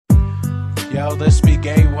Yo, this be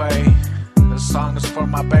Gateway. This song is for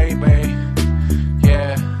my baby.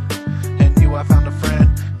 Yeah, and you, I found a friend.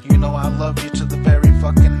 You know I love you to the very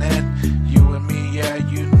fucking end. You and me, yeah,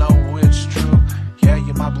 you know it's true. Yeah,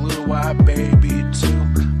 you're my blue-eyed baby too.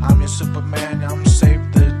 I'm your Superman, I'm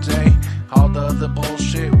saved the day. All the other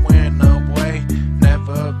bullshit went away.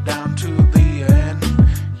 Never down to the end.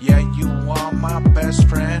 Yeah, you are my best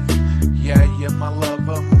friend. Yeah, you're my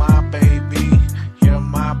lover, my baby. You're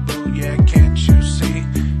my boo, yeah, can't you see?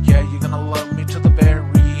 Yeah, you're gonna love me to the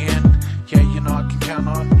very end. Yeah, you know I can count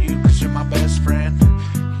on you, cause you're my best friend.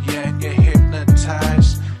 Yeah, and you're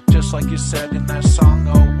hypnotized, just like you said in that song,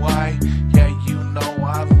 oh why? Yeah, you know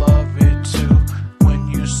I love it too. When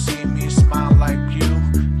you see me smile like you,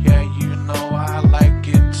 yeah, you know I like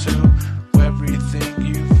it too. Everything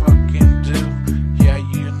you fucking do, yeah,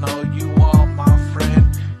 you know you are my friend.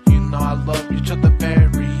 You know I love you to the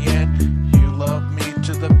very end. You love me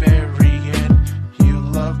to the very end. You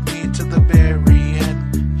love me to the very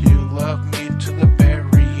end. You love me to the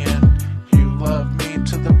very end. You love me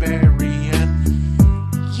to the very end.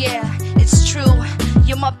 Yeah, it's true,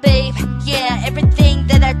 you're my babe. Yeah, everything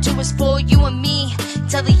that I do is for you and me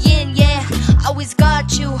till the end. Yeah, always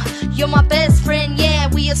got you. You're my best friend. Yeah,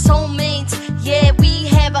 we are soulmates. Yeah, we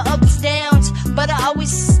have our ups and downs, but I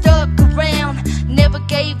always stuck around. Never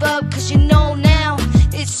gave up, cause you know now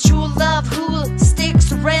it's true love who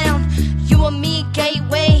sticks around. You and me,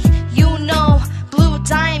 Gateway, you know. Blue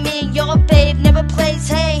Diamond, your babe never plays.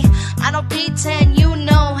 Hey, I don't pretend, you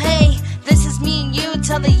know. Hey, this is me and you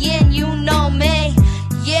till the end, you know me.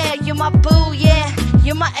 Yeah, you're my boo, yeah,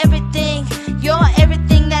 you're my everything. You're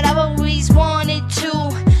everything that I've always wanted to.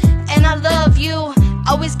 And I love you,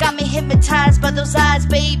 always got me hypnotized by those eyes,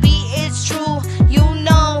 baby, it's true. You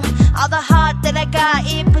know, all the heart that I got,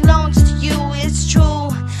 it belongs to you, it's true.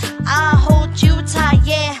 I hold you tight,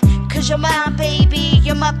 yeah, cause you're my baby,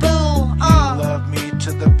 you're my boo. You love me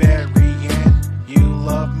to the very end. You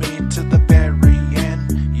love me to the very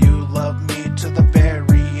end. You love me to the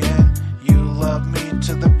very end. You love me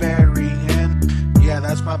to the very end. Yeah,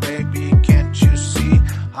 that's my baby, can't you see?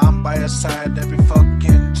 I'm by your side every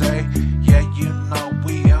fucking day. Yeah, you know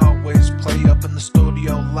we always play up in the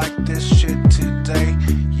studio like this shit today.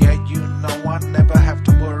 Yeah, you know I never have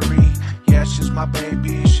to worry. Yeah, she's my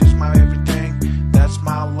baby, she's my everything. That's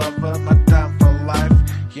my lover, my dime for life.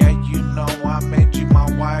 Yeah, you know I made you my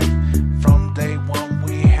wife. From day one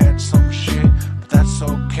we had some shit, but that's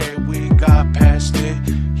okay, we got past it.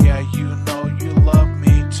 Yeah, you know you love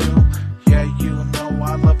me too. Yeah, you know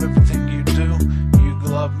I love everything you do. You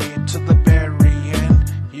love me to the very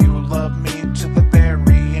end. You love me to the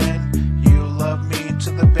very end. You love me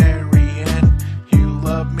to the very end. You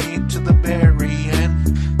love me to the very end.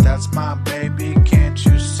 That's my baby, can't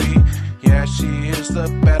you see? Yeah, she is the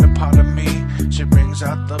better part of me. She brings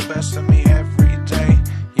out the best of me every day.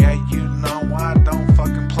 Yeah, you know I don't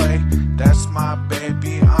fucking play. That's my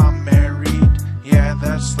baby, I'm married. Yeah,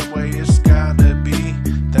 that's the way it's gotta be.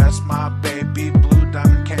 That's my baby, Blue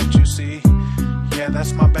Diamond, can't you see? Yeah,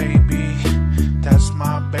 that's my baby. That's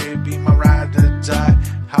my baby, my ride or die.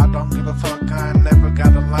 I don't give a fuck, I never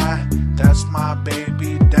gotta lie. That's my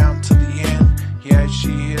baby down to the end. Yeah,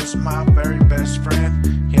 she is my very best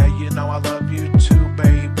friend. Yeah, you know I love you too,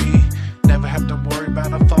 baby. Never have to worry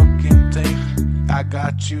about a fucking thing. I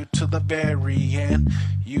got you to the very end.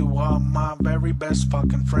 You are my very best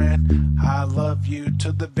fucking friend. I love you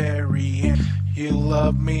to the very end. You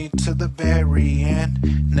love me to the very end.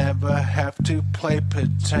 Never have to play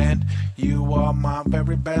pretend. You are my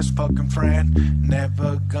very best fucking friend.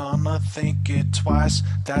 Never gonna think it twice.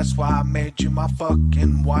 That's why I made you my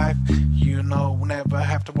fucking wife. You know, never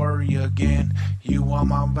have to worry again. You are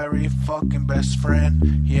my very fucking best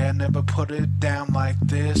friend. Yeah, never put it down like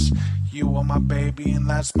this. You are my baby and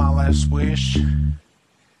that's my last wish.